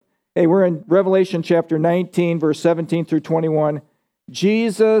Hey, we're in Revelation chapter 19, verse 17 through 21.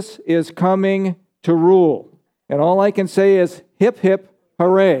 Jesus is coming to rule. And all I can say is, hip, hip,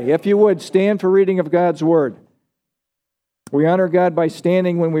 hooray. If you would, stand for reading of God's word. We honor God by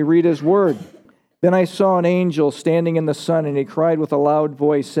standing when we read his word. Then I saw an angel standing in the sun, and he cried with a loud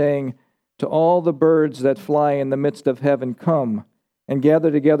voice, saying, to all the birds that fly in the midst of heaven, come and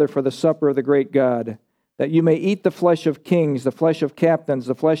gather together for the supper of the great God, that you may eat the flesh of kings, the flesh of captains,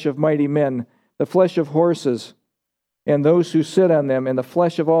 the flesh of mighty men, the flesh of horses, and those who sit on them, and the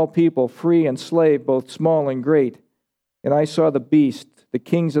flesh of all people, free and slave, both small and great. And I saw the beast, the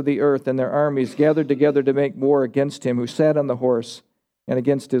kings of the earth, and their armies gathered together to make war against him who sat on the horse and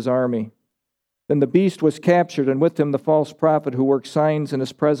against his army. Then the beast was captured, and with him the false prophet who worked signs in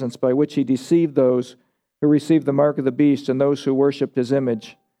his presence, by which he deceived those who received the mark of the beast and those who worshipped his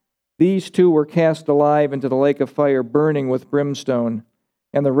image. These two were cast alive into the lake of fire, burning with brimstone,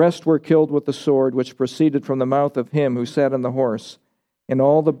 and the rest were killed with the sword which proceeded from the mouth of him who sat on the horse, and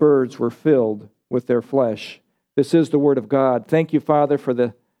all the birds were filled with their flesh. This is the word of God. Thank you, Father, for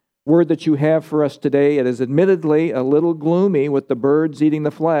the word that you have for us today. It is admittedly a little gloomy with the birds eating the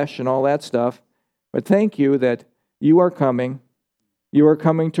flesh and all that stuff, but thank you that you are coming. You are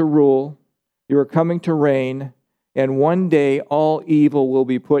coming to rule. You are coming to reign. And one day all evil will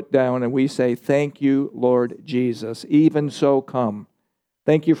be put down, and we say, thank you, Lord Jesus. Even so, come.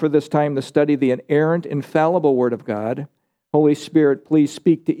 Thank you for this time to study the inerrant, infallible Word of God. Holy Spirit, please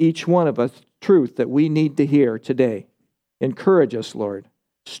speak to each one of us truth that we need to hear today. Encourage us, Lord.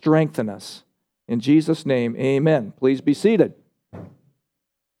 Strengthen us. In Jesus' name, amen. Please be seated.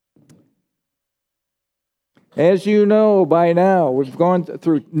 As you know by now, we've gone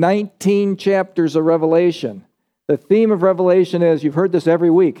through 19 chapters of Revelation. The theme of Revelation is, you've heard this every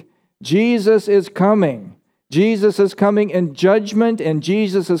week, Jesus is coming. Jesus is coming in judgment, and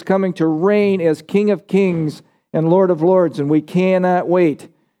Jesus is coming to reign as King of Kings and Lord of Lords, and we cannot wait.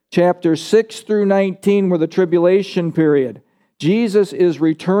 Chapters 6 through 19 were the tribulation period. Jesus is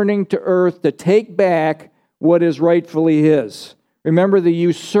returning to earth to take back what is rightfully his. Remember, the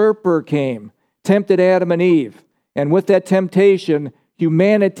usurper came, tempted Adam and Eve, and with that temptation,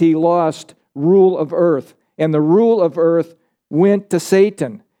 humanity lost rule of earth. And the rule of earth went to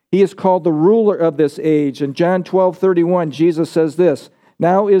Satan. He is called the ruler of this age. In John 12:31, Jesus says this,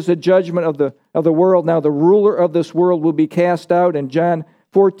 now is the judgment of the world. Now the ruler of this world will be cast out. In John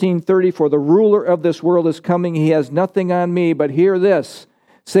 14:30, for the ruler of this world is coming. He has nothing on me. But hear this,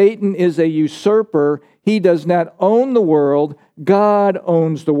 Satan is a usurper. He does not own the world. God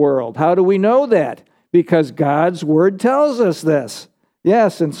owns the world. How do we know that? Because God's word tells us this.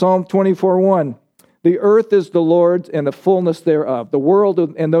 Yes, in Psalm 24:1. The earth is the Lord's and the fullness thereof, the world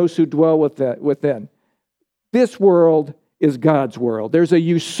and those who dwell within. This world is God's world. There's a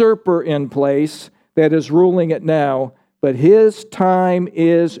usurper in place that is ruling it now, but his time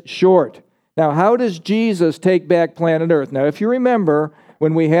is short. Now, how does Jesus take back planet Earth? Now, if you remember,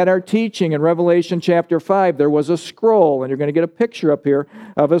 when we had our teaching in Revelation chapter 5, there was a scroll, and you're going to get a picture up here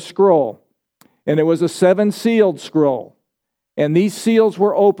of a scroll. And it was a 7-sealed scroll. And these seals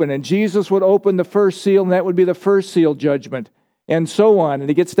were open, and Jesus would open the first seal, and that would be the first seal judgment, and so on. And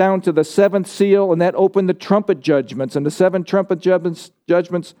he gets down to the 7th seal, and that opened the trumpet judgments. And the 7 trumpet judgments,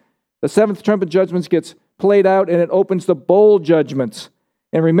 the 7th trumpet judgments gets played out, and it opens the bowl judgments.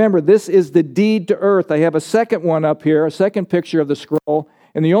 And remember, this is the deed to earth. I have a second one up here, a second picture of the scroll.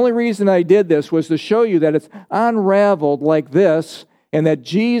 And the only reason I did this was to show you that it's unraveled like this, and that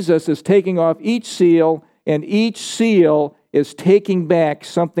Jesus is taking off each seal, and each seal is taking back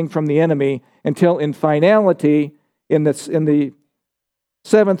something from the enemy until in finality, in the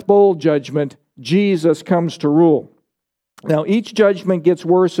 7th bowl judgment, Jesus comes to rule. Now, each judgment gets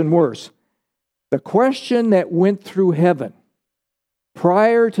worse and worse. The question that went through heaven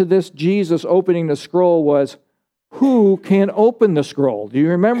prior to this Jesus opening the scroll was, who can open the scroll? Do you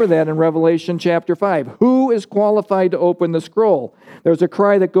remember that in Revelation chapter 5? Who is qualified to open the scroll? There's a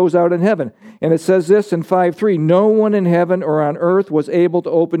cry that goes out in heaven. And it says this in 5:3, no one in heaven or on earth was able to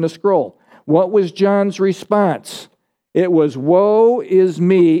open the scroll. What was John's response? It was, woe is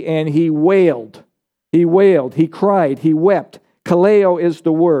me, and he wailed. He wailed, he cried, he wept. Kaleo is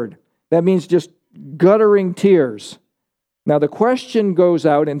the word. That means just guttering tears. Now the question goes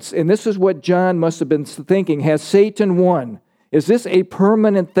out, and this is what John must have been thinking. Has Satan won? Is this a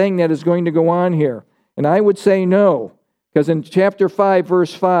permanent thing that is going to go on here? And I would say no, because in chapter 5,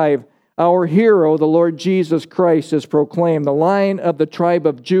 verse 5, our hero, the Lord Jesus Christ, is proclaimed. The Lion of the tribe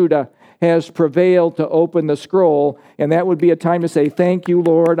of Judah has prevailed to open the scroll, and that would be a time to say, thank you,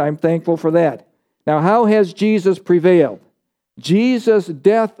 Lord, I'm thankful for that. Now, how has Jesus prevailed? Jesus'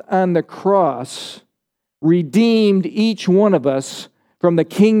 death on the cross redeemed each one of us from the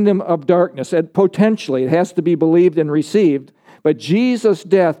kingdom of darkness. And potentially, it has to be believed and received, but Jesus'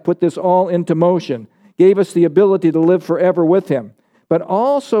 death put this all into motion, gave us the ability to live forever with him. But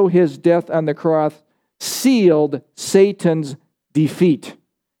also his death on the cross sealed Satan's defeat.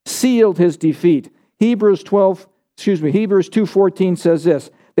 Sealed his defeat. Hebrews 2:14 says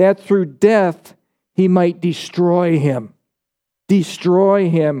this, that through death he might destroy him. Destroy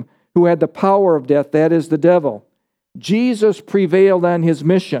him who had the power of death, that is the devil. Jesus prevailed on his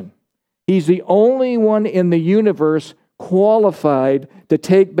mission. He's the only one in the universe qualified to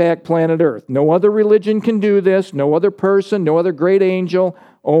take back planet Earth. No other religion can do this, no other person, no other great angel,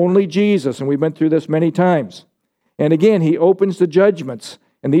 only Jesus. And we've been through this many times. And again, he opens the judgments.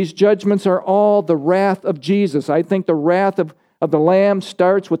 And these judgments are all the wrath of Jesus. I think the wrath of the Lamb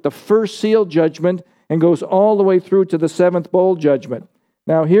starts with the first seal judgment and goes all the way through to the seventh bowl judgment.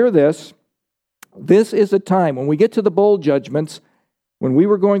 Now hear this. This is a time, when we get to the bowl judgments, when we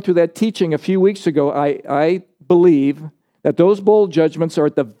were going through that teaching a few weeks ago, I believe that those bowl judgments are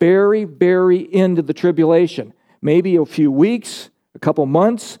at the very, very end of the tribulation. Maybe a few weeks, a couple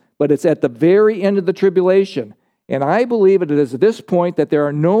months, but it's at the very end of the tribulation. And I believe it is at this point that there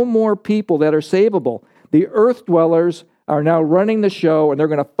are no more people that are savable. The earth dwellers are now running the show, and they're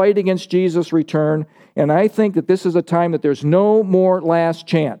going to fight against Jesus' return. And I think that this is a time that there's no more last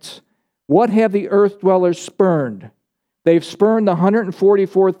chance. What have the earth dwellers spurned? They've spurned the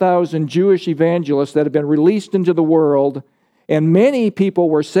 144,000 Jewish evangelists that have been released into the world, and many people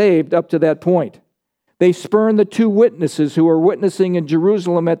were saved up to that point. They spurned the 2 witnesses who were witnessing in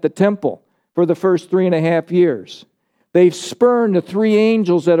Jerusalem at the temple for the first 3.5 years. They've spurned the 3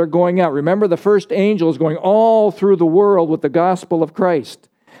 angels that are going out. Remember, the first angel is going all through the world with the gospel of Christ.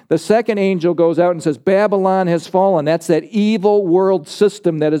 The second angel goes out and says, Babylon has fallen. That's that evil world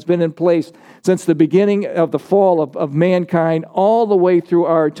system that has been in place since the beginning of the fall of mankind, all the way through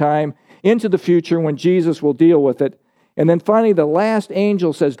our time, into the future when Jesus will deal with it. And then finally, the last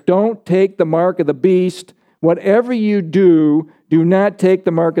angel says, don't take the mark of the beast. Whatever you do, do not take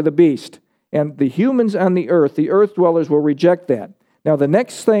the mark of the beast. And the humans on the earth dwellers, will reject that. Now, the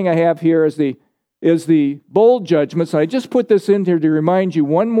next thing I have here is the bowl judgments. And I just put this in here to remind you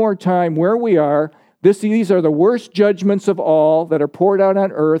one more time where we are. These are the worst judgments of all that are poured out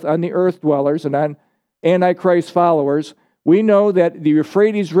on earth, on the earth dwellers and on Antichrist followers. We know that the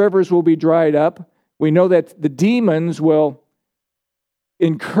Euphrates rivers will be dried up. We know that the demons will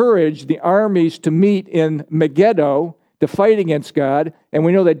encourage the armies to meet in Megiddo to fight against God. And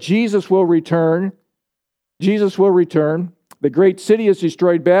we know that Jesus will return. Jesus will return. The great city is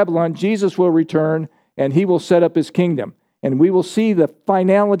destroyed, Babylon. Jesus will return, and he will set up his kingdom. And we will see the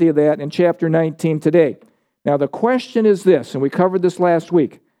finality of that in chapter 19 today. Now, the question is this, and we covered this last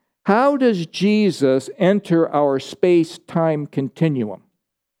week. How does Jesus enter our space-time continuum?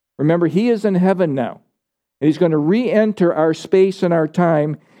 Remember, he is in heaven now, and he's going to re-enter our space and our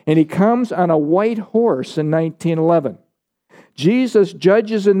time, and he comes on a white horse in 1911. Jesus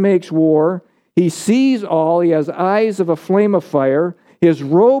judges and makes war. He sees all. He has eyes of a flame of fire. His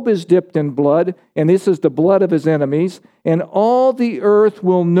robe is dipped in blood, and this is the blood of his enemies. And all the earth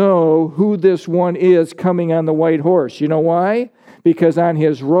will know who this one is coming on the white horse. You know why? Because on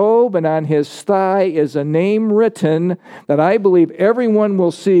his robe and on his thigh is a name written that I believe everyone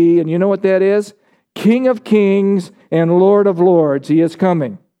will see. And you know what that is? King of Kings and Lord of Lords. He is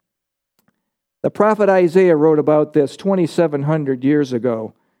coming. The prophet Isaiah wrote about this 2,700 years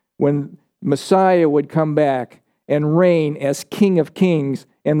ago when Messiah would come back and reign as King of Kings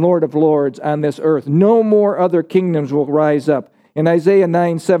and Lord of Lords on this earth. No more other kingdoms will rise up. In Isaiah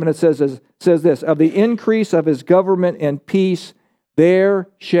 9:7 it says this, of the increase of his government and peace there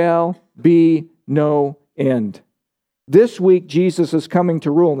shall be no end. This week Jesus is coming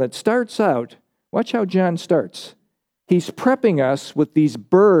to rule, and it starts out, watch how John starts. He's prepping us with these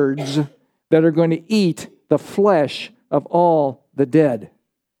birds that are going to eat the flesh of all the dead.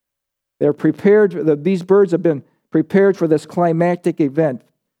 They're prepared, these birds have been prepared for this climactic event.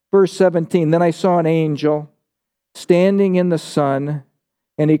 Verse 17, then I saw an angel standing in the sun,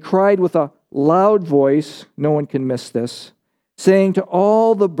 and he cried with a loud voice, no one can miss this, saying to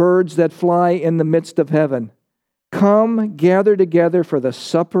all the birds that fly in the midst of heaven, come, gather together for the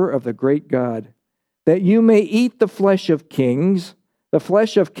supper of the great God, that you may eat the flesh of kings, the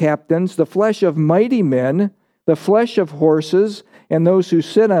flesh of captains, the flesh of mighty men, the flesh of horses, and those who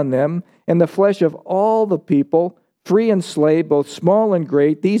sit on them, and the flesh of all the people, free and slave, both small and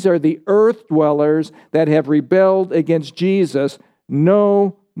great. These are the earth dwellers that have rebelled against Jesus.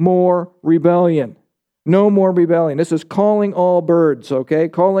 No more rebellion. No more rebellion. This is calling all birds, okay?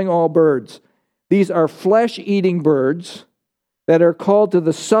 Calling all birds. These are flesh-eating birds that are called to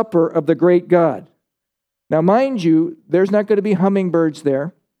the supper of the great God. Now, mind you, there's not going to be hummingbirds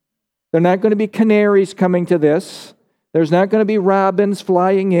there. There are not going to be canaries coming to this. There's not going to be robins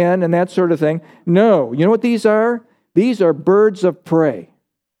flying in and that sort of thing. No. You know what these are? These are birds of prey.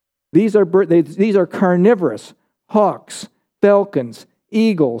 These are carnivorous. Hawks, falcons,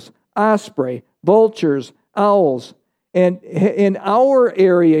 eagles, osprey, vultures, owls. And in our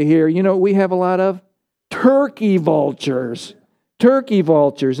area here, we have a lot of turkey vultures. Turkey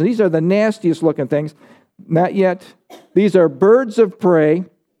vultures. And these are the nastiest looking things. Not yet. These are birds of prey.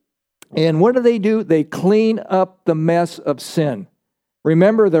 And what do? They clean up the mess of sin.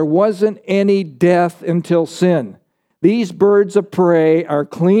 Remember, there wasn't any death until sin. These birds of prey are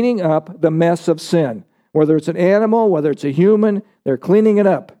cleaning up the mess of sin. Whether it's an animal, whether it's a human, they're cleaning it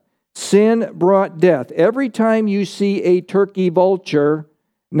up. Sin brought death. Every time you see a turkey vulture,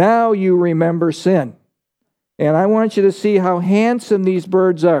 now you remember sin. And I want you to see how handsome these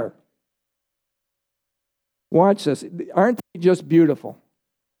birds are. Watch this. Aren't they just beautiful?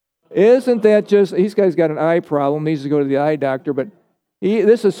 Isn't that just... This guy's got an eye problem. He needs to go to the eye doctor. But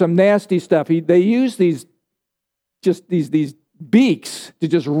this is some nasty stuff. They use these beaks to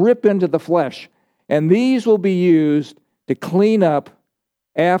just rip into the flesh. And these will be used to clean up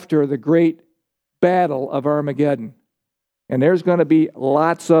after the great battle of Armageddon. And there's going to be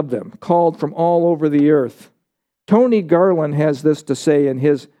lots of them, called from all over the earth. Tony Garland has this to say in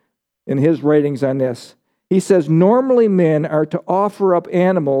his writings on this. He says, normally men are to offer up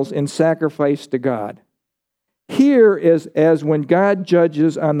animals in sacrifice to God. Here is as when God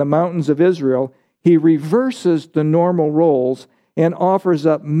judges on the mountains of Israel, he reverses the normal roles and offers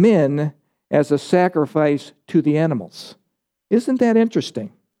up men as a sacrifice to the animals. Isn't that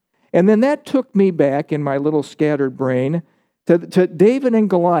interesting? And then that took me back in my little scattered brain to David and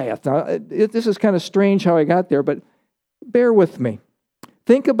Goliath. Now, this is kind of strange how I got there, but bear with me.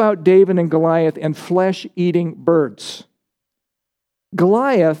 Think about David and Goliath and flesh-eating birds.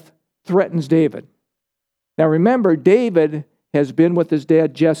 Goliath threatens David. Now remember, David has been with his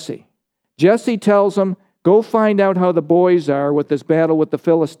dad Jesse. Jesse tells him, go find out how the boys are with this battle with the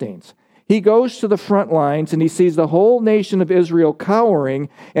Philistines. He goes to the front lines and he sees the whole nation of Israel cowering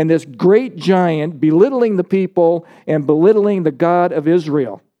and this great giant belittling the people and belittling the God of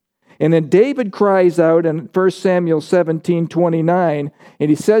Israel. And then David cries out in 1 Samuel 17:29, and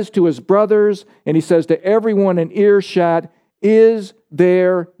he says to his brothers, and he says to everyone in earshot, is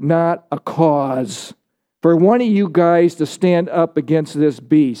there not a cause for one of you guys to stand up against this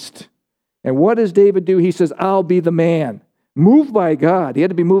beast? And what does David do? He says, I'll be the man. Moved by God. He had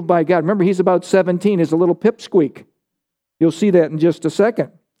to be moved by God. Remember, he's about 17. He's a little pipsqueak. You'll see that in just a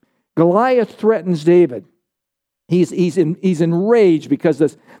second. Goliath threatens David. He's enraged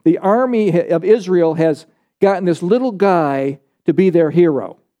because the army of Israel has gotten this little guy to be their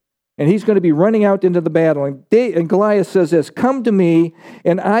hero. And he's going to be running out into the battle. And Goliath says this, come to me,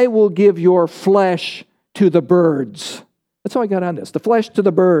 and I will give your flesh to the birds. That's how I got on this. The flesh to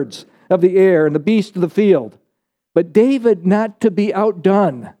the birds of the air and the beasts of the field. But David, not to be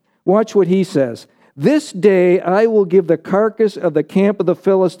outdone, watch what he says. This day I will give the carcass of the camp of the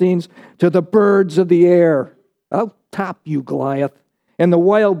Philistines to the birds of the air. I'll top you, Goliath, and the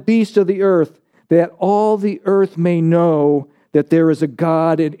wild beasts of the earth, that all the earth may know that there is a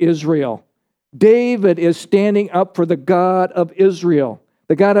God in Israel. David is standing up for the God of Israel,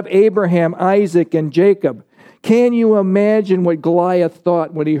 the God of Abraham, Isaac, and Jacob. Can you imagine what Goliath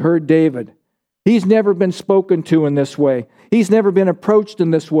thought when he heard David? He's never been spoken to in this way. He's never been approached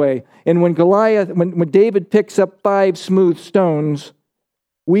in this way. And when David picks up 5 smooth stones,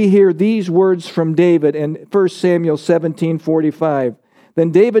 we hear these words from David in 1 Samuel 17:45.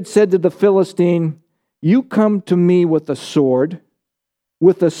 Then David said to the Philistine, you come to me with a sword,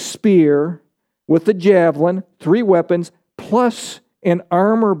 with a spear, with a javelin, 3 weapons, plus an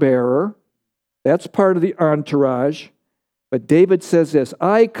armor bearer. That's part of the entourage. But David says this,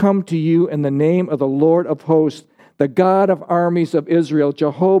 I come to you in the name of the Lord of hosts, the God of armies of Israel,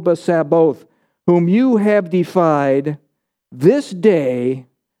 Jehovah Sabaoth, whom you have defied. This day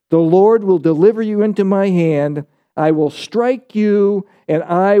the Lord will deliver you into my hand. I will strike you, and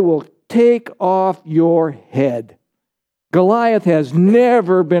I will take off your head. Goliath has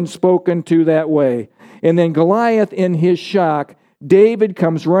never been spoken to that way. And then Goliath, in his shock, David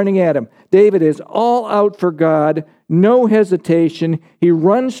comes running at him. David is all out for God, no hesitation. He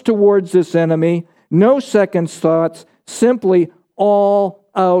runs towards this enemy, no second thoughts, simply all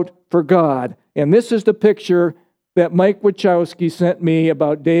out for God. And this is the picture that Mike Wachowski sent me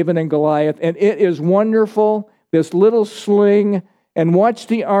about David and Goliath, and it is wonderful. This little sling, and watch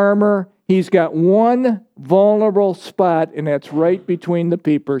the armor. He's got one vulnerable spot, and that's right between the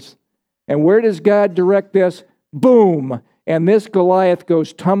peepers. And where does God direct this? Boom! And this Goliath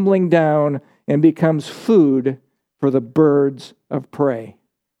goes tumbling down and becomes food for the birds of prey.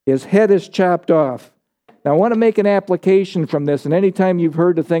 His head is chopped off. Now, I want to make an application from this, and anytime you've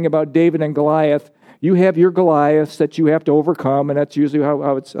heard the thing about David and Goliath, you have your Goliaths that you have to overcome, and that's usually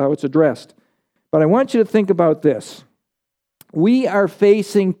how it's addressed. But I want you to think about this. We are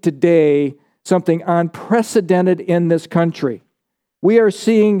facing today something unprecedented in this country. We are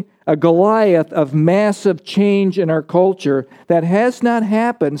seeing a Goliath of massive change in our culture that has not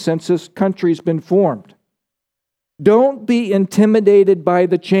happened since this country's been formed. Don't be intimidated by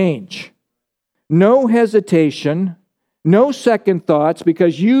the change. No hesitation, no second thoughts,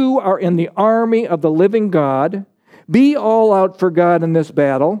 because you are in the army of the living God. Be all out for God in this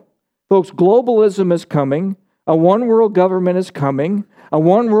battle. Folks, globalism is coming. A one-world government is coming. A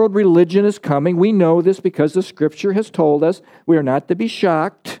one-world religion is coming. We know this because the Scripture has told us. We are not to be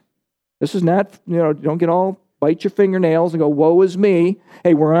shocked. This is not, don't get all, bite your fingernails and go, woe is me.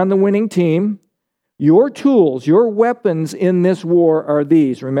 Hey, we're on the winning team. Your tools, your weapons in this war are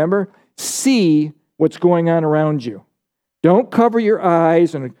these. Remember, see what's going on around you. Don't cover your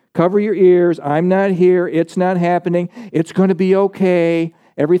eyes and cover your ears. I'm not here. It's not happening. It's going to be okay.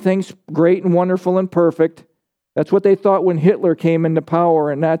 Everything's great and wonderful and perfect. That's what they thought when Hitler came into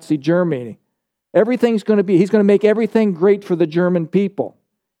power in Nazi Germany. He's going to make everything great for the German people.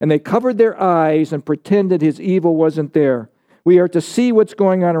 And they covered their eyes and pretended his evil wasn't there. We are to see what's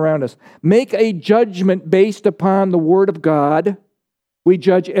going on around us. Make a judgment based upon the Word of God. We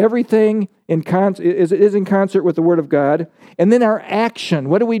judge everything in concert with the Word of God. And then our action.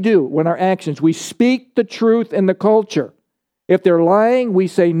 What do we do when our actions? We speak the truth in the culture. If they're lying, we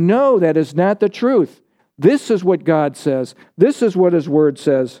say, no, that is not the truth. This is what God says. This is what His Word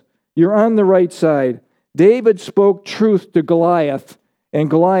says. You're on the right side. David spoke truth to Goliath, and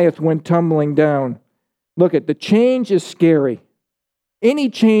Goliath went tumbling down. Look, the change is scary. Any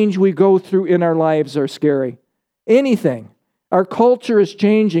change we go through in our lives are scary. Anything. Our culture is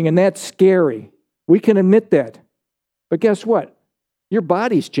changing, and that's scary. We can admit that. But guess what? Your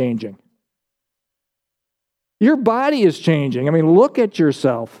body's changing. Your body is changing. I mean, look at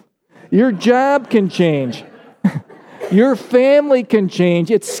yourself. Your job can change. Your family can change.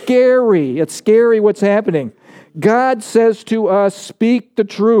 It's scary. It's scary what's happening. God says to us, speak the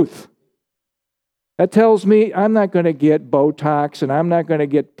truth. That tells me I'm not going to get Botox and I'm not going to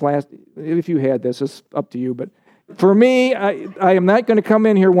get plastic. If you had this, it's up to you. But for me, I am not going to come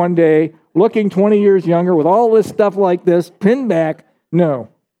in here one day looking 20 years younger with all this stuff like this, pinned back. No.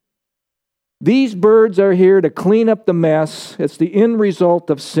 These birds are here to clean up the mess. It's the end result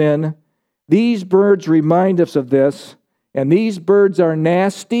of sin. These birds remind us of this. And these birds are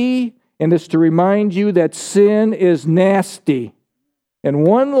nasty, and it's to remind you that sin is nasty. And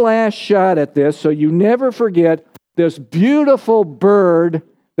one last shot at this, so you never forget this beautiful bird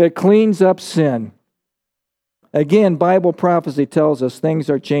that cleans up sin. Again, Bible prophecy tells us things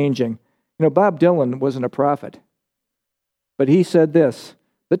are changing. Bob Dylan wasn't a prophet, but he said this,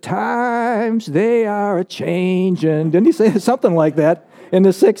 the times they are a-changin'. Didn't he say something like that in the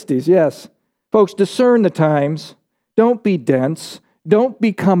 60s? Yes. Folks, discern the times. Don't be dense. Don't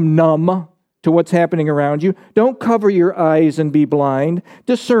become numb to what's happening around you. Don't cover your eyes and be blind.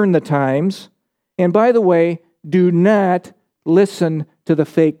 Discern the times. And by the way, do not listen to the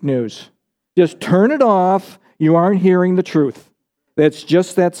fake news. Just turn it off. You aren't hearing the truth. That's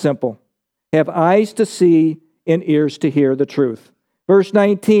just that simple. Have eyes to see and ears to hear the truth. Verse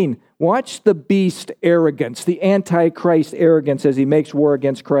 19, watch the beast arrogance, the Antichrist arrogance as he makes war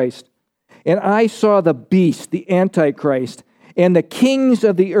against Christ. And I saw the beast, the Antichrist, and the kings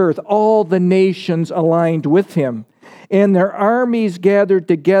of the earth, all the nations aligned with him, and their armies gathered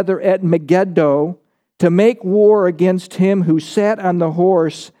together at Megiddo to make war against him who sat on the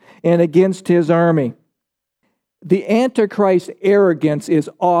horse and against his army. The Antichrist arrogance is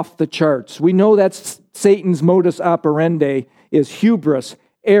off the charts. We know that's Satan's modus operandi is hubris,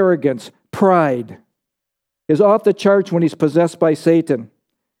 arrogance, pride. Is off the charts when he's possessed by Satan.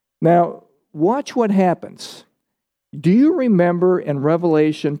 Now, watch what happens. Do you remember in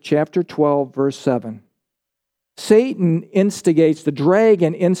Revelation chapter 12, verse 7? Satan instigates, the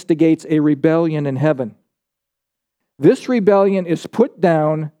dragon instigates a rebellion in heaven. This rebellion is put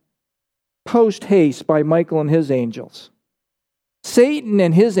down post haste by Michael and his angels. Satan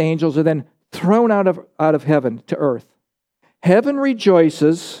and his angels are then thrown out of heaven to earth. Heaven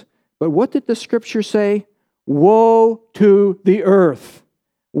rejoices, but what did the Scripture say? woe to the earth.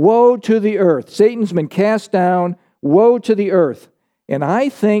 Woe to the earth. Satan's been cast down. Woe to the earth. And I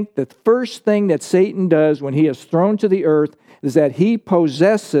think the first thing that Satan does when he is thrown to the earth is that he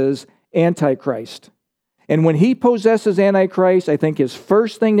possesses Antichrist. And when he possesses Antichrist, I think his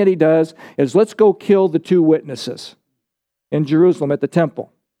first thing that he does is, let's go kill the 2 witnesses in Jerusalem at the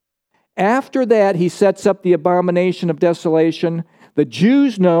temple. After that, he sets up the abomination of desolation. The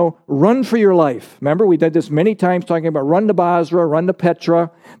Jews know, run for your life. Remember, we did this many times talking about run to Basra, run to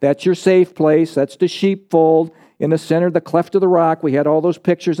Petra. That's your safe place. That's the sheepfold. In the center, the cleft of the rock. We had all those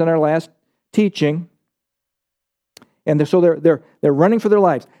pictures in our last teaching. And so they're running for their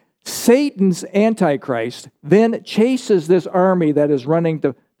lives. Satan's Antichrist then chases this army that is running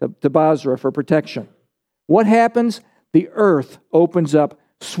to Basra for protection. What happens? The earth opens up,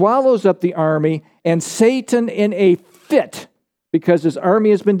 swallows up the army, and Satan, in a fit, because his army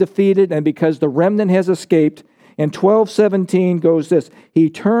has been defeated and because the remnant has escaped, in 12:17 goes this: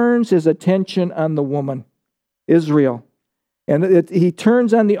 he turns his attention on the woman, Israel, and he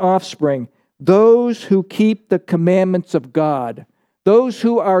turns on the offspring, those who keep the commandments of God, those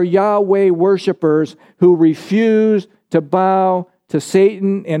who are Yahweh worshipers who refuse to bow to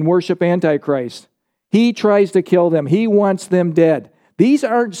Satan and worship Antichrist. He tries to kill them. He wants them dead. These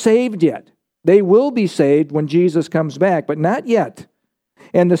aren't saved yet. They will be saved when Jesus comes back, but not yet.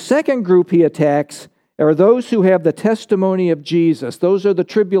 And the second group he attacks are those who have the testimony of Jesus. Those are the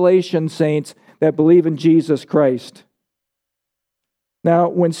tribulation saints that believe in Jesus Christ. Now,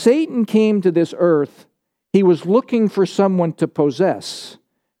 when Satan came to this earth, he was looking for someone to possess,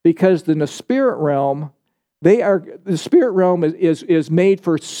 because in the spirit realm, the spirit realm is made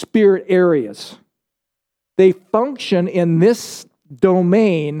for spirit areas. They function in this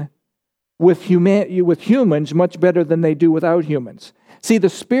domain with humans much better than they do without humans. See, the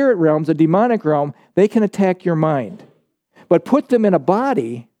spirit realms, the demonic realm, they can attack your mind. But put them in a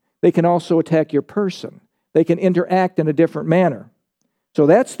body, they can also attack your person. They can interact in a different manner. So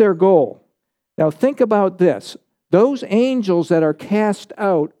that's their goal. Now think about this. Those angels that are cast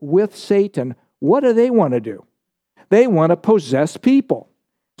out with Satan, what do they want to do? They want to possess people.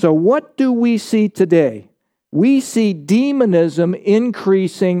 So what do we see today? We see demonism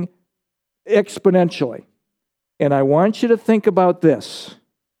increasing exponentially. And I want you to think about this.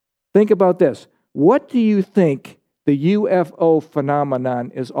 Think about this. What do you think the UFO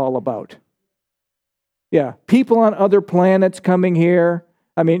phenomenon is all about? Yeah, people on other planets coming here.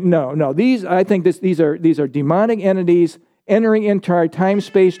 I mean, no. I think these are demonic entities entering into our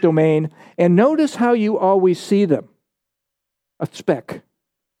time-space domain. And notice how you always see them. A speck.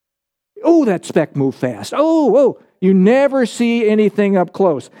 Oh, that speck moved fast. Oh. You never see anything up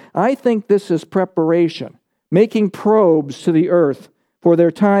close. I think this is preparation, making probes to the earth for their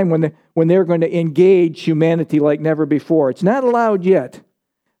time when they're going to engage humanity like never before. It's not allowed yet.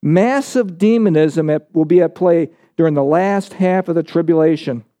 Massive demonism will be at play during the last half of the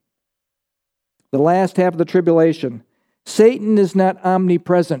tribulation. The last half of the tribulation. Satan is not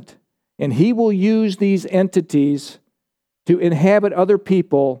omnipresent, and he will use these entities to inhabit other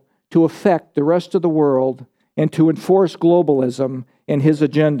people, to affect the rest of the world, and to enforce globalism and his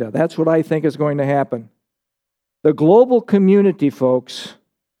agenda. That's what I think is going to happen. The global community, folks,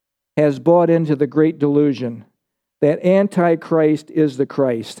 has bought into the great delusion that Antichrist is the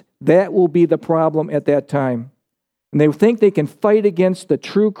Christ. That will be the problem at that time. And they think they can fight against the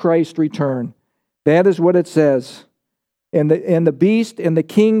true Christ return. That is what it says. And the beast and the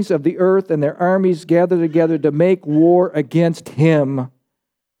kings of the earth and their armies gather together to make war against him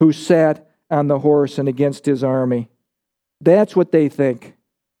who sat on the horse and against his army. That's what they think.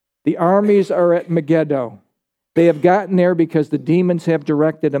 The armies are at Megiddo. They have gotten there because the demons have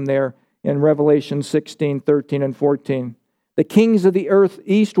directed them there in Revelation 16, 13, and 14. The kings of the earth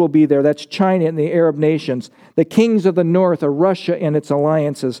east will be there. That's China and the Arab nations. The kings of the north are Russia and its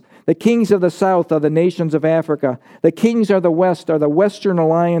alliances. The kings of the south are the nations of Africa. The kings of the west are the Western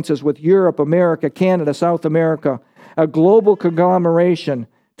alliances with Europe, America, Canada, South America. A global conglomeration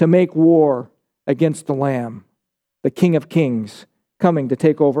to make war against the Lamb, the King of Kings, coming to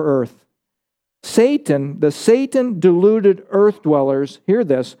take over earth. The Satan-deluded earth dwellers, hear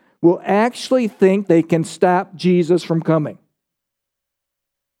this, will actually think they can stop Jesus from coming.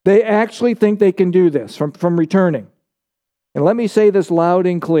 They actually think they can do this from returning. And let me say this loud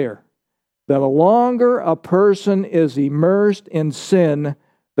and clear. The longer a person is immersed in sin,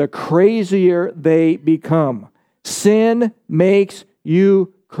 the crazier they become. Sin makes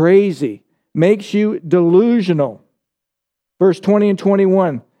you crazy, makes you delusional. Verse 20 and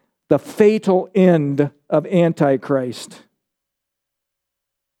 21, the fatal end of Antichrist.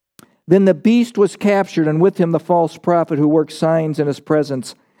 Then the beast was captured, and with him the false prophet who worked signs in his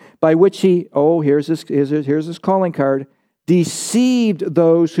presence, by which he, here's his calling card, deceived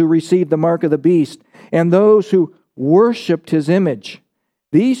those who received the mark of the beast and those who worshipped his image.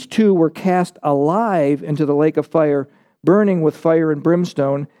 These two were cast alive into the lake of fire, burning with fire and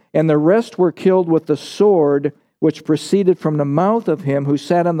brimstone, and the rest were killed with the sword which proceeded from the mouth of him who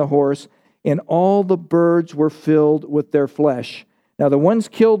sat on the horse, and all the birds were filled with their flesh. Now the ones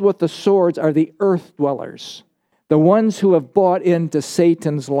killed with the swords are the earth dwellers, the ones who have bought into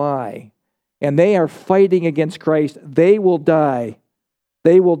Satan's lie, and they are fighting against Christ. They will die.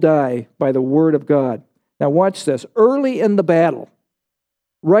 They will die by the word of God. Now watch this. Early in the battle,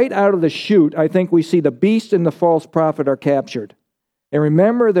 right out of the chute, I think we see the beast and the false prophet are captured. And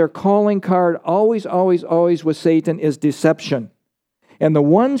remember, their calling card always with Satan is deception. And the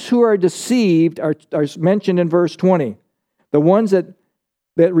ones who are deceived are mentioned in verse 20. The ones that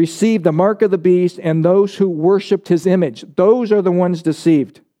received the mark of the beast and those who worshiped his image. Those are the ones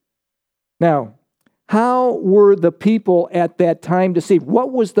deceived. Now, how were the people at that time deceived?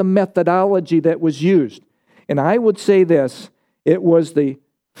 What was the methodology that was used? And I would say this, it was the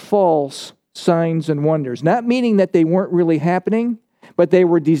false signs and wonders. Not meaning that they weren't really happening, but they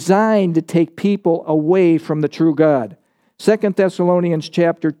were designed to take people away from the true God. 2 Thessalonians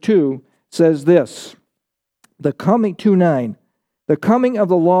chapter 2 says this, 2:9, the coming of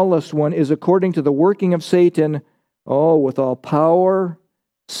the lawless one is according to the working of Satan, with all power,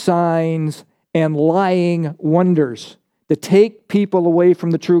 signs, and lying wonders, to take people away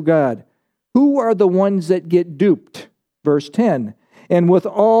from the true God. Who are the ones that get duped? Verse 10, and with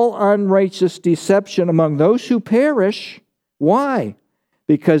all unrighteous deception among those who perish. Why?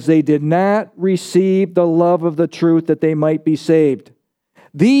 Because they did not receive the love of the truth that they might be saved.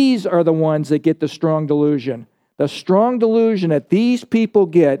 These are the ones that get the strong delusion. The strong delusion that these people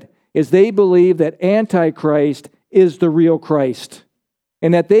get is they believe that Antichrist is the real Christ,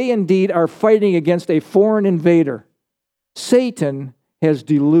 and that they indeed are fighting against a foreign invader. Satan has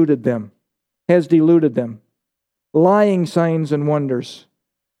deluded them. Lying signs and wonders.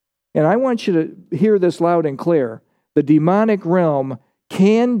 And I want you to hear this loud and clear. The demonic realm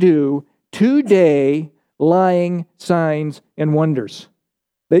can do today lying signs and wonders.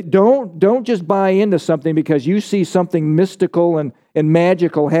 They don't just buy into something because you see something mystical and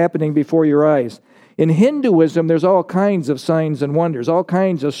magical happening before your eyes. In Hinduism, there's all kinds of signs and wonders, all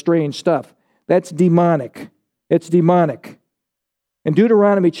kinds of strange stuff. That's demonic. It's demonic. In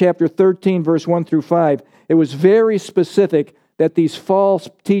Deuteronomy chapter 13, verse 1 through 5, it was very specific that these false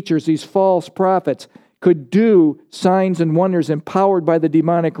teachers, these false prophets, could do signs and wonders empowered by the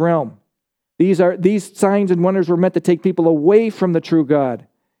demonic realm. These signs and wonders were meant to take people away from the true God.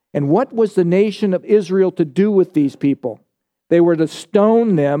 And what was the nation of Israel to do with these people? They were to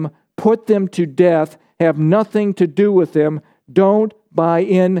stone them, put them to death, have nothing to do with them. Don't buy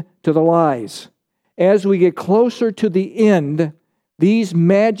in to the lies. As we get closer to the end, these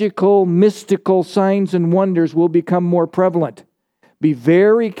magical, mystical signs and wonders will become more prevalent. Be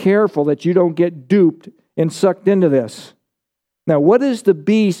very careful that you don't get duped and sucked into this. Now, what is the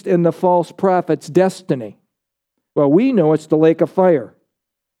beast and the false prophet's destiny? Well, we know it's the lake of fire.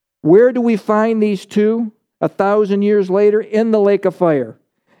 Where do we find these two 1,000 years later? In the lake of fire.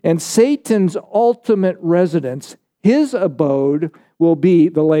 And Satan's ultimate residence, his abode, will be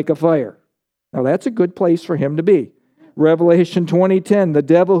the lake of fire. Now, that's a good place for him to be. Revelation 20:10, the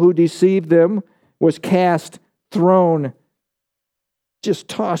devil who deceived them was cast, thrown, just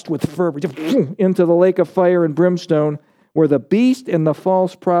tossed with fervor into the lake of fire and brimstone, where the beast and the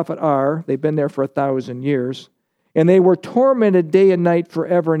false prophet are. They've been there for 1,000 years. And they were tormented day and night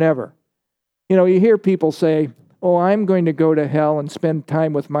forever and ever. You know, you hear people say, I'm going to go to hell and spend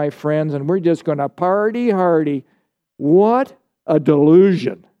time with my friends, and we're just going to party hardy. What a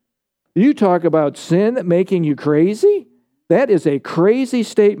delusion. You talk about sin making you crazy? That is a crazy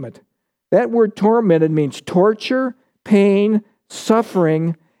statement. That word tormented means torture, pain,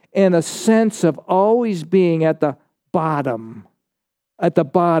 suffering, and a sense of always being at the bottom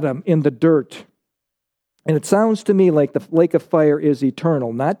in the dirt. And it sounds to me like the lake of fire is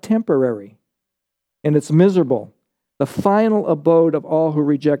eternal, not temporary. And it's miserable, the final abode of all who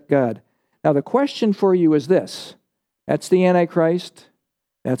reject God. Now the question for you is this. That's the Antichrist.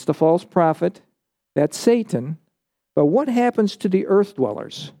 That's the false prophet. That's Satan. But what happens to the earth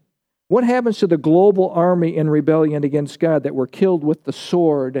dwellers? What happens to the global army in rebellion against God that were killed with the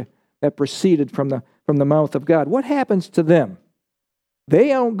sword that proceeded from the mouth of God? What happens to them? They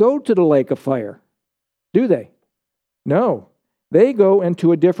don't go to the lake of fire, do they? No. They go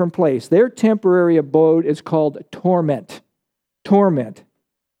into a different place. Their temporary abode is called torment. Torment.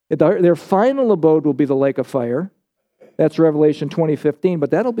 Their final abode will be the lake of fire. That's Revelation 20:15,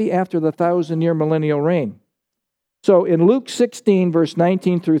 but that'll be after the 1,000-year millennial reign. So in Luke 16, verse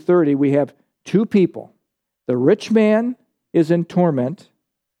 19 through 30, we have two people. The rich man is in torment,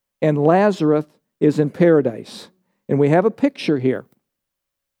 and Lazarus is in paradise. And we have a picture here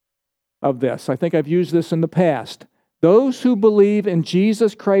of this. I think I've used this in the past. Those who believe in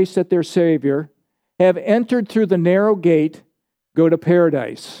Jesus Christ as their Savior have entered through the narrow gate, go to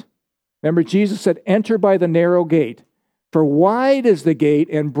paradise. Remember, Jesus said, enter by the narrow gate. For wide is the gate,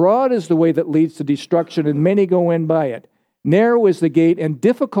 and broad is the way that leads to destruction, and many go in by it. Narrow is the gate, and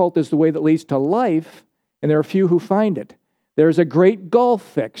difficult is the way that leads to life, and there are few who find it. There's a great gulf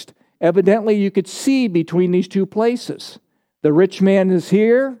fixed. Evidently, you could see between these two places. The rich man is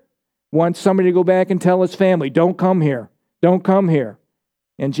here, wants somebody to go back and tell his family, don't come here, don't come here.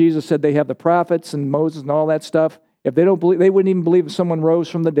 And Jesus said they have the prophets and Moses and all that stuff. If they don't believe, they wouldn't even believe if someone rose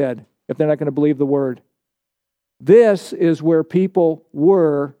from the dead, if they're not going to believe the word. This is where people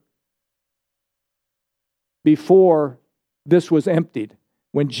were before this was emptied.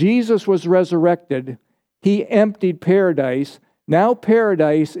 When Jesus was resurrected, he emptied paradise. Now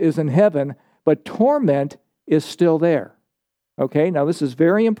paradise is in heaven, but torment is still there. Okay, now this is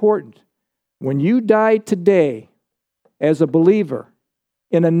very important. When you die today as a believer,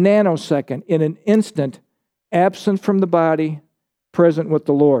 in a nanosecond, in an instant, absent from the body, present with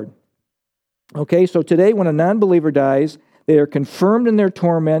the Lord. Okay, so today when a non-believer dies, they are confirmed in their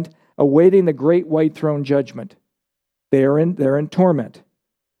torment, awaiting the great white throne judgment. They're in torment.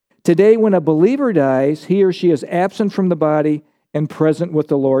 Today when a believer dies, he or she is absent from the body and present with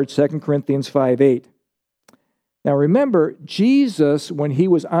the Lord, 2 Corinthians 5:8. Now remember, Jesus, when he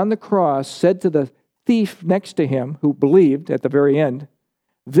was on the cross, said to the thief next to him, who believed at the very end,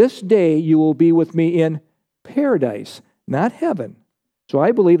 this day you will be with me in paradise, not heaven. So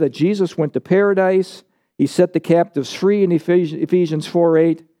I believe that Jesus went to paradise. He set the captives free in Ephesians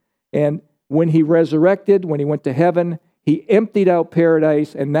 4:8. And when he resurrected, when he went to heaven, he emptied out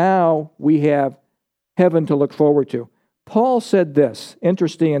paradise, and now we have heaven to look forward to. Paul said this,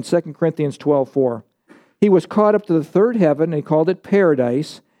 interesting, in 2 Corinthians 12:4. He was caught up to the third heaven, and he called it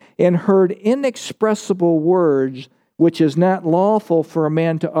paradise, and heard inexpressible words which is not lawful for a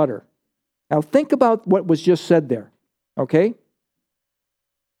man to utter. Now think about what was just said there, okay?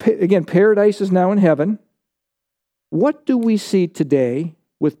 Again, paradise is now in heaven. What do we see today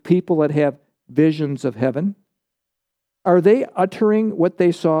with people that have visions of heaven? Are they uttering what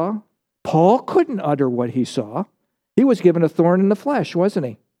they saw? Paul couldn't utter what he saw. He was given a thorn in the flesh, wasn't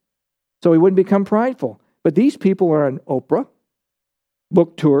he? So he wouldn't become prideful. But these people are on Oprah,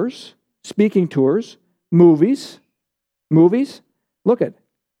 book tours, speaking tours, movies. Look at.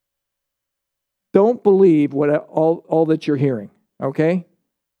 Don't believe what all that you're hearing, okay?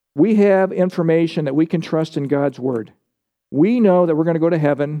 We have information that we can trust in God's word. We know that we're going to go to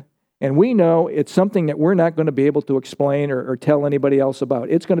heaven, and we know it's something that we're not going to be able to explain or tell anybody else about.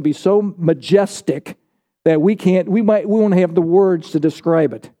 It's going to be so majestic that we won't have the words to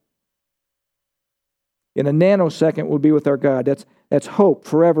describe it. In a nanosecond, we'll be with our God. That's hope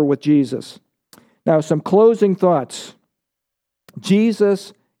forever with Jesus. Now, some closing thoughts.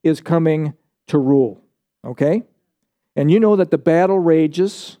 Jesus is coming to rule, okay? And you know that the battle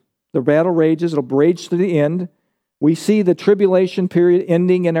rages. It'll rage to the end. We see the tribulation period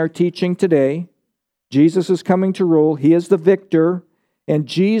ending in our teaching today. Jesus is coming to rule. He is the victor, and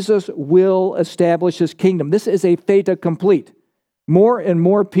Jesus will establish his kingdom. This is a fait accompli. More and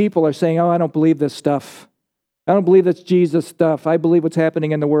more people are saying, I don't believe this stuff. I don't believe it's Jesus stuff. I believe what's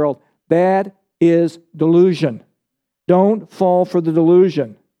happening in the world. That is delusion. Don't fall for the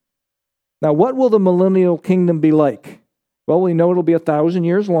delusion. Now, what will the millennial kingdom be like? Well, we know it'll be 1,000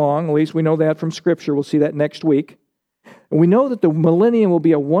 years long. At least we know that from Scripture. We'll see that next week. And we know that the millennium will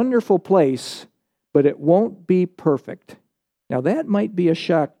be a wonderful place, but it won't be perfect. Now, that might be a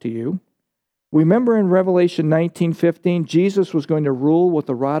shock to you. Remember in Revelation 19:15, Jesus was going to rule with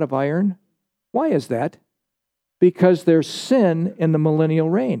a rod of iron? Why is that? Because there's sin in the millennial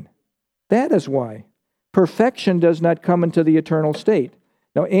reign. That is why. Perfection does not come into the eternal state.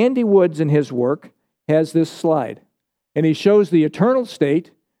 Now, Andy Woods in his work has this slide, and he shows the eternal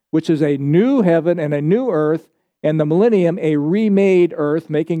state, which is a new heaven and a new earth, and the millennium, a remade earth,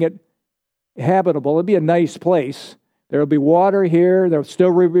 making it habitable. It'll be a nice place. There will be water here. There will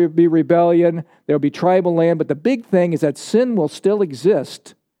still be rebellion. There will be tribal land. But the big thing is that sin will still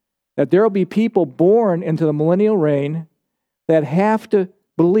exist, that there will be people born into the millennial reign that have to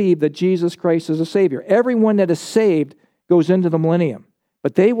believe that Jesus Christ is a Savior. Everyone that is saved goes into the millennium,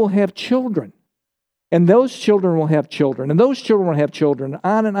 but they will have children. And those children will have children, and those children will have children,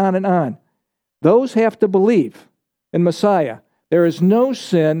 on and on and on. Those have to believe in Messiah. There is no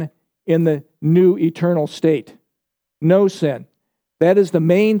sin in the new eternal state. No sin. That is the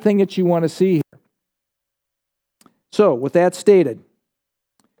main thing that you want to see here. So, with that stated,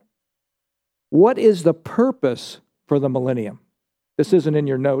 what is the purpose for the millennium? This isn't in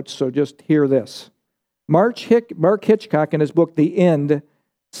your notes, so just hear this. Mark Hitchcock, in his book, The End,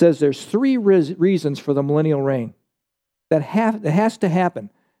 says there's three reasons for the millennial reign that has to happen.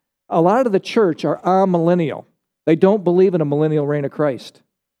 A lot of the church are amillennial. They don't believe in a millennial reign of Christ.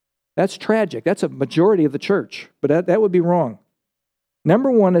 That's tragic. That's a majority of the church, but that would be wrong.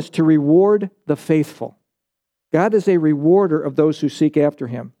 Number one is to reward the faithful. God is a rewarder of those who seek after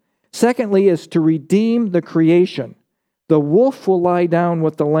him. Secondly is to redeem the creation. The wolf will lie down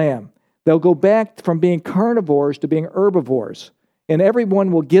with the lamb. They'll go back from being carnivores to being herbivores, and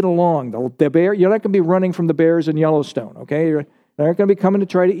everyone will get along. The bear, you're not going to be running from the bears in Yellowstone, okay? They're not going to be coming to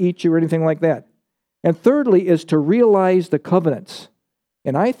try to eat you or anything like that. And thirdly is to realize the covenants.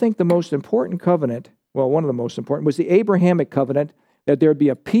 And I think the most important covenant, well, one of the most important, was the Abrahamic covenant, that there would be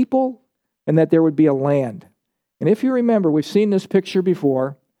a people and that there would be a land. And if you remember, we've seen this picture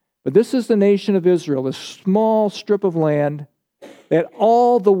before, but this is the nation of Israel, this small strip of land that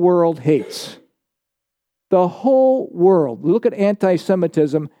all the world hates. The whole world. Look at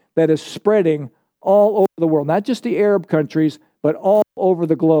anti-Semitism that is spreading all over the world, not just the Arab countries, but all over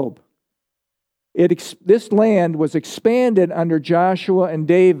the globe. This land was expanded under Joshua and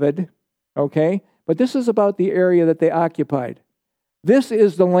David, okay? But this is about the area that they occupied. This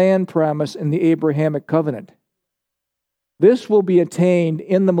is the land promise in the Abrahamic covenant. This will be attained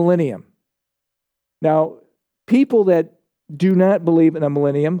in the millennium. Now, people that do not believe in a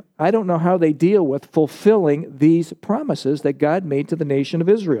millennium, I don't know how they deal with fulfilling these promises that God made to the nation of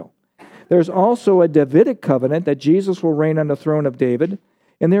Israel. There's also a Davidic covenant that Jesus will reign on the throne of David,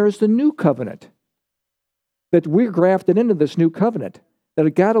 and there is the new covenant that we're grafted into this new covenant, that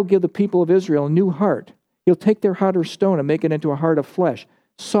God will give the people of Israel a new heart. He'll take their heart of stone and make it into a heart of flesh,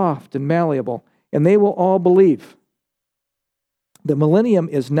 soft and malleable, and they will all believe. The millennium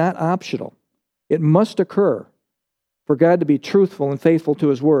is not optional. It must occur for God to be truthful and faithful to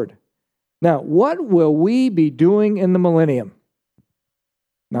his word. Now, what will we be doing in the millennium?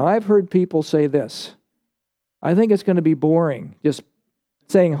 Now, I've heard people say this. I think it's going to be boring, just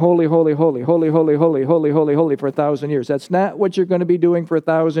saying holy, holy, holy, holy, holy, holy, holy, holy, holy for 1,000 years. That's not what you're going to be doing for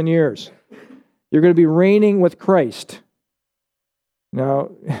 1,000 years. You're going to be reigning with Christ. Now,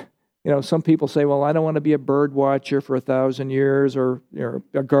 some people say, well, I don't want to be a bird watcher for 1,000 years or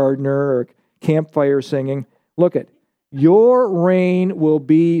a gardener or campfire singing. Look at, your reign will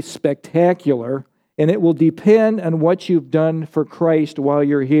be spectacular, and it will depend on what you've done for Christ while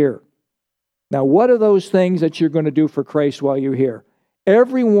you're here. Now, what are those things that you're going to do for Christ while you're here?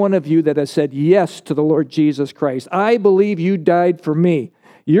 Every one of you that has said yes to the Lord Jesus Christ, I believe you died for me.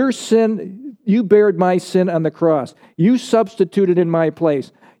 Your sin, you bared my sin on the cross. You substituted in my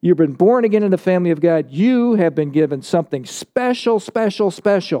place. You've been born again in the family of God. You have been given something special, special,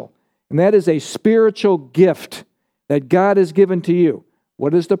 special. And that is a spiritual gift that God has given to you.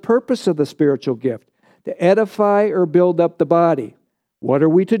 What is the purpose of the spiritual gift? To edify or build up the body. What are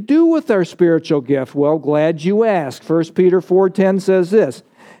we to do with our spiritual gift? Well, glad you asked. 1 Peter 4:10 says this,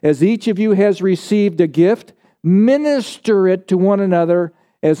 as each of you has received a gift, minister it to one another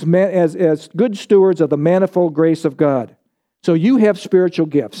as good stewards of the manifold grace of God. So you have spiritual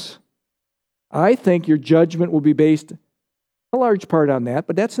gifts. I think your judgment will be based a large part on that,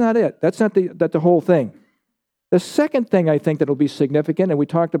 but that's not it. That's not the whole thing. The second thing I think that will be significant, and we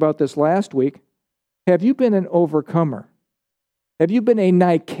talked about this last week, have you been an overcomer? Have you been a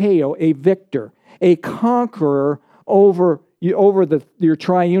Nikeo, a victor, a conqueror over your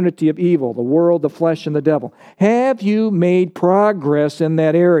triunity of evil, the world, the flesh, and the devil? Have you made progress in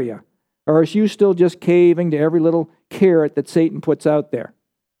that area? Or are you still just caving to every little carrot that Satan puts out there?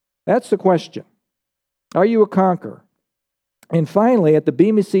 That's the question. Are you a conqueror? And finally, at the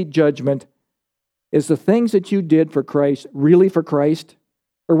Bema Seat judgment, is the things that you did for Christ really for Christ?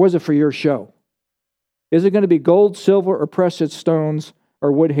 Or was it for your show? Is it going to be gold, silver, or precious stones,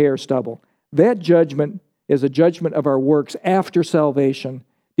 or wood, hair, stubble? That judgment is a judgment of our works after salvation,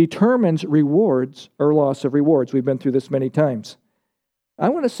 determines rewards or loss of rewards. We've been through this many times. I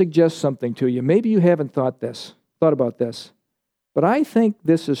want to suggest something to you. Maybe you haven't thought about this, but I think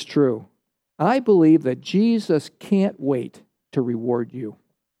this is true. I believe that Jesus can't wait to reward you.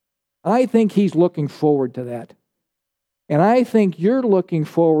 I think he's looking forward to that. And I think you're looking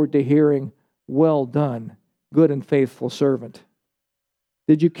forward to hearing, well done, good and faithful servant.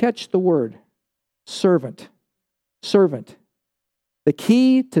 Did you catch the word? servant. Servant. The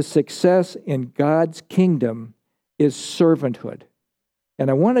key to success in God's kingdom is servanthood. And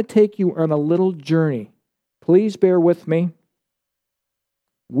I want to take you on a little journey. Please bear with me.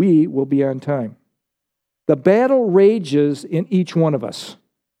 We will be on time. The battle rages in each one of us.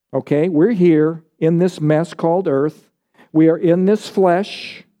 Okay, we're here in this mess called earth. We are in this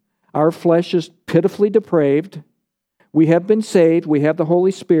flesh. Our flesh is pitifully depraved. We have been saved. We have the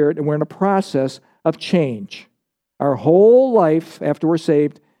Holy Spirit, and we're in a process of change. Our whole life after we're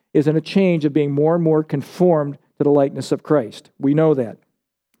saved is in a change of being more and more conformed to the likeness of Christ. We know that.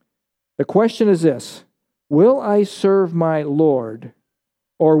 The question is this: will I serve my Lord,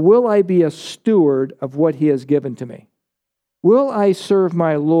 or will I be a steward of what He has given to me? Will I serve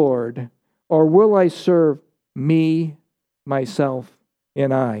my Lord, or will I serve me, myself,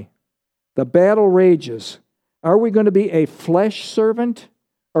 and I? The battle rages. Are we going to be a flesh servant,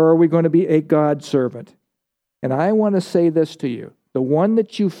 or are we going to be a God servant? And I want to say this to you. The one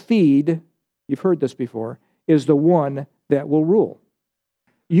that you feed, you've heard this before, is the one that will rule.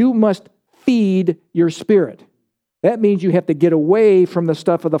 You must feed your spirit. That means you have to get away from the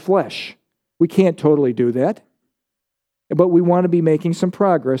stuff of the flesh. We can't totally do that, but we want to be making some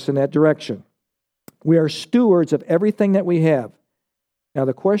progress in that direction. We are stewards of everything that we have. Now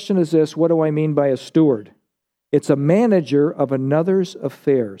the question is this: what do I mean by a steward? It's a manager of another's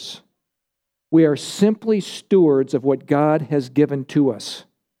affairs. We are simply stewards of what God has given to us.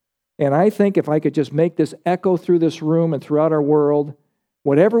 And I think if I could just make this echo through this room and throughout our world,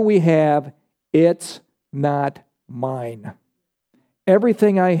 whatever we have, it's not mine.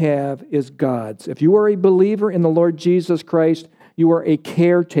 Everything I have is God's. If you are a believer in the Lord Jesus Christ, you are a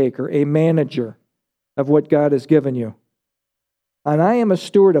caretaker, a manager of what God has given you. And I am a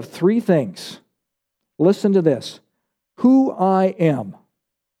steward of three things. Listen to this. Who I am.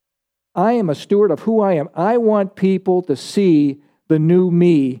 I am a steward of who I am. I want people to see the new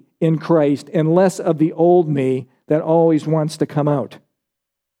me in Christ and less of the old me that always wants to come out.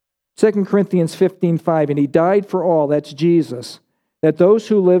 2 Corinthians 15:5, and He died for all, that's Jesus, that those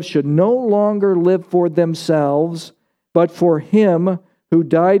who live should no longer live for themselves, but for Him who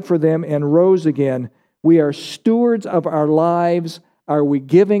died for them and rose again. We are stewards of our lives. Are we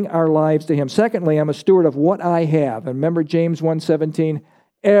giving our lives to Him? Secondly, I'm a steward of what I have. And remember James 1:17,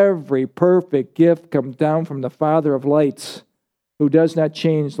 every perfect gift comes down from the Father of lights, who does not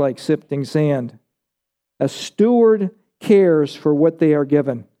change like sifting sand. A steward cares for what they are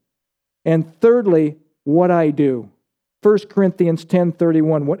given. And thirdly, what I do. 1 Corinthians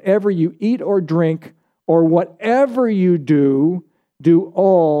 10:31, whatever you eat or drink, or whatever you do, do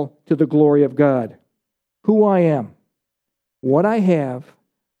all to the glory of God. Who I am, what I have,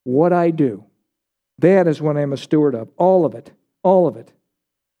 what I do. That is what I am a steward of. All of it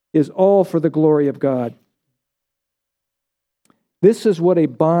is all for the glory of God. This is what a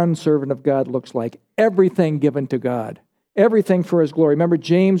bondservant of God looks like. Everything given to God. Everything for His glory. Remember,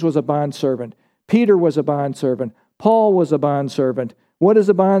 James was a bondservant. Peter was a bondservant. Paul was a bondservant. What is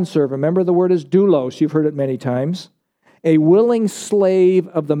a bondservant? Remember, the word is doulos. You've heard it many times. A willing slave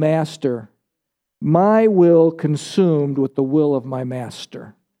of the master. My will consumed with the will of my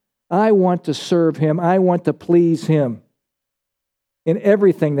master. I want to serve Him. I want to please Him in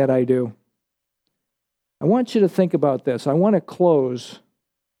everything that I do. I want you to think about this. I want to close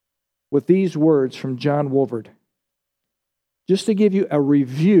with these words from John Wolford, just to give you a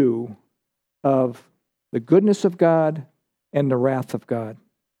review of the goodness of God and the wrath of God.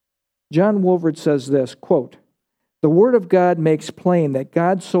 John Wolford says this, quote, "The Word of God makes plain that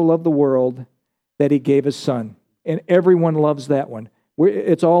God so loved the world that He gave His Son." And everyone loves that one.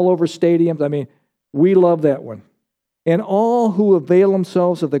 It's all over stadiums. I mean, we love that one. "And all who avail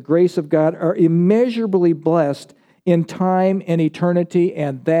themselves of the grace of God are immeasurably blessed in time and eternity,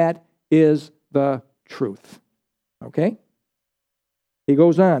 and that is the truth." Okay? He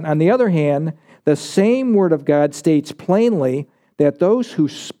goes on the other hand, the same Word of God states plainly that those who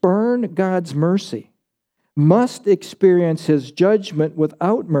spurn God's mercy must experience His judgment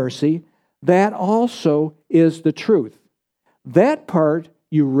without mercy. That also is the truth. That part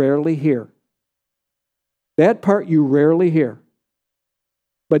you rarely hear. That part you rarely hear.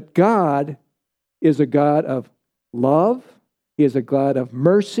 But God is a God of love. He is a God of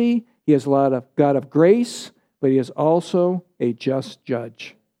mercy. He is a God of grace, but He is also a just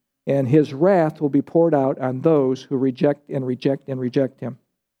judge. And His wrath will be poured out on those who reject Him.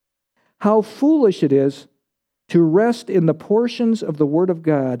 How foolish it is to rest in the portions of the Word of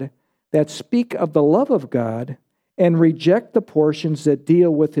God that speak of the love of God and reject the portions that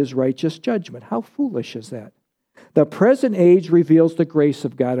deal with His righteous judgment. How foolish is that? The present age reveals the grace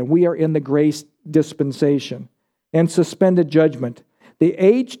of God, and we are in the grace dispensation and suspended judgment. The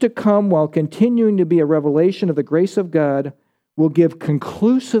age to come, while continuing to be a revelation of the grace of God, will give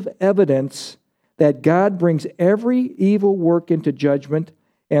conclusive evidence that God brings every evil work into judgment,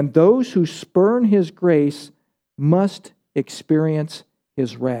 and those who spurn His grace must experience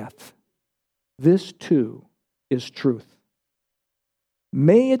His wrath. This too is truth.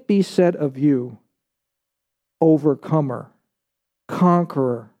 May it be said of you, overcomer,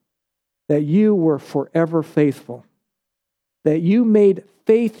 conqueror, that you were forever faithful, that you made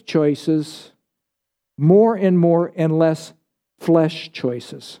faith choices more and less flesh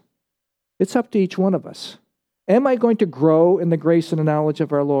choices. It's up to each one of us. Am I going to grow in the grace and the knowledge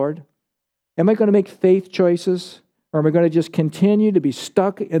of our Lord? Am I going to make faith choices? Or am I going to just continue to be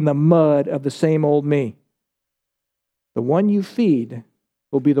stuck in the mud of the same old me? The one you feed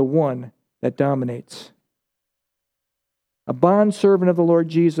will be the one that dominates. A bondservant of the Lord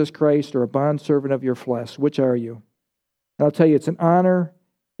Jesus Christ or a bondservant of your flesh, which are you? And I'll tell you, it's an honor,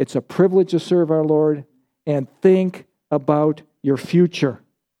 it's a privilege to serve our Lord, and think about your future.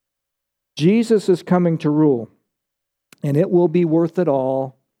 Jesus is coming to rule, and it will be worth it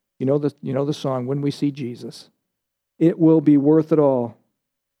all. You know the song, When We See Jesus. It will be worth it all.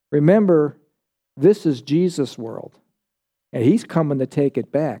 Remember, this is Jesus' world, and He's coming to take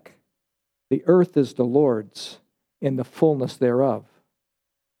it back. The earth is the Lord's, in the fullness thereof,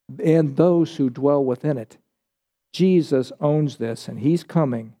 and those who dwell within it. Jesus owns this, and He's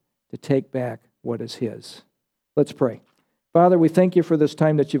coming to take back what is His. Let's pray. Father, we thank You for this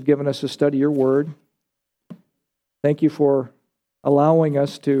time that You've given us to study Your Word. Thank You for allowing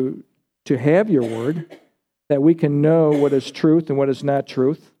us to have Your Word, that we can know what is truth and what is not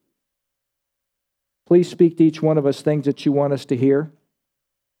truth. Please speak to each one of us things that You want us to hear.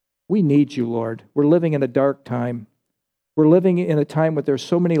 We need You, Lord. We're living in a dark time. We're living in a time where there's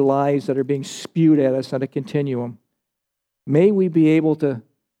so many lies that are being spewed at us on a continuum. May we be able to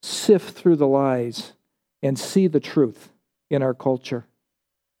sift through the lies and see the truth in our culture.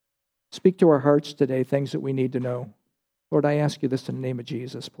 Speak to our hearts today, things that we need to know. Lord, I ask You this in the name of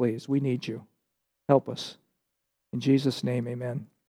Jesus, please. We need You. Help us. In Jesus' name, amen.